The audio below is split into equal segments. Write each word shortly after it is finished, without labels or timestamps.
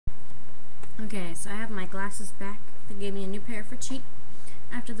Okay, so I have my glasses back. They gave me a new pair for cheap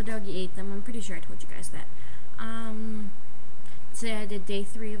after the doggy ate them. I'm pretty sure I told you guys that. Today I did day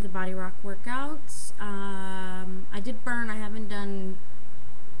 3 of the Bodyrock workouts. I did burn. I haven't done...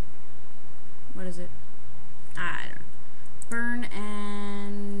 what is it? I don't know. Burn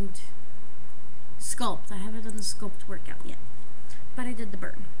and sculpt. I haven't done the sculpt workout yet, but I did the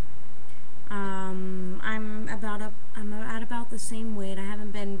burn. I'm at about the same weight. I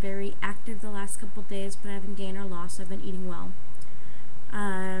haven't been very active the last couple days, but I haven't gained or lost. I've been eating well.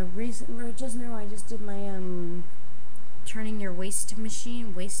 Recently, just now, I just did my turning your waist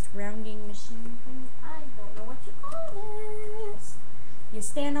machine, waist rounding machine thing. I don't know what you call this. You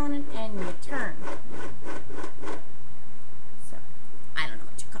stand on it and you turn. So I don't know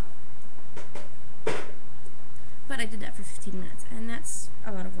what you call it. But I did that for 15 minutes, and that's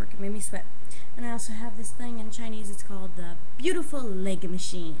a lot of work. It made me sweat. And I also have this thing in Chinese. It's called the beautiful leg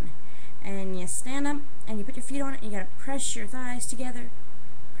machine. And you stand up and you put your feet on it and you gotta press your thighs together.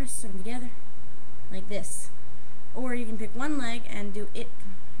 Press them together like this. Or you can pick one leg and do it.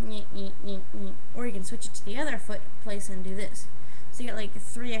 Or you can switch it to the other foot place and do this. So you get like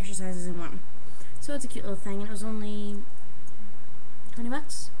 3 exercises in one. So it's a cute little thing, and it was only 20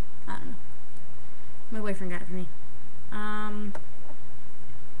 bucks? I don't know. My boyfriend got it for me.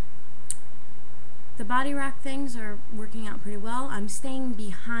 The Bodyrock things are working out pretty well. I'm staying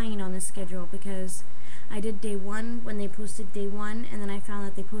behind on the schedule because I did day 1 when they posted day 1, and then I found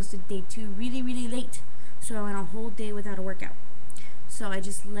that they posted day 2 really, really late. So I went a whole day without a workout. So I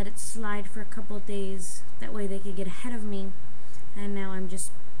just let it slide for a couple of days. That way they could get ahead of me. And now I'm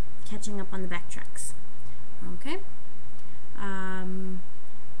just catching up on the backtracks. Okay? I'm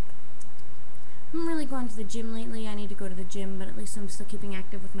really going to the gym lately. I need to go to the gym, but at least I'm still keeping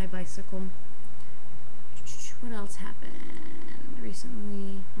active with my bicycle. What else happened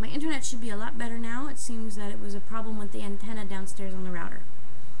recently? My internet should be a lot better now. It seems that it was a problem with the antenna downstairs on the router.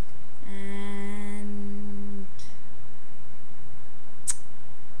 And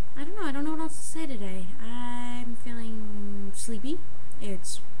I don't know what else to say today. I'm feeling sleepy.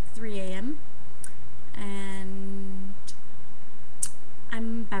 It's 3 a.m. and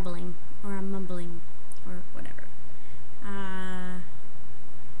I'm babbling, or I'm mumbling, or whatever.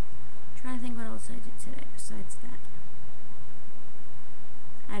 Trying to think what else I did today besides that.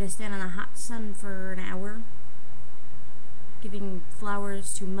 I had to stand in the hot sun for an hour, giving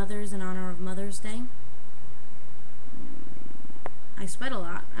flowers to mothers in honor of Mother's Day. I sweat a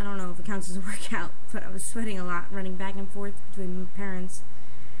lot. I don't know if it counts as a workout, but I was sweating a lot, running back and forth between parents.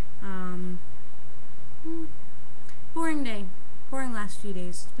 Boring day. Boring last few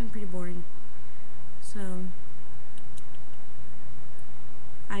days. It's been pretty boring. So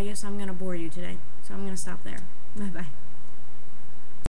I guess I'm gonna bore you today. So I'm gonna stop there. Bye bye.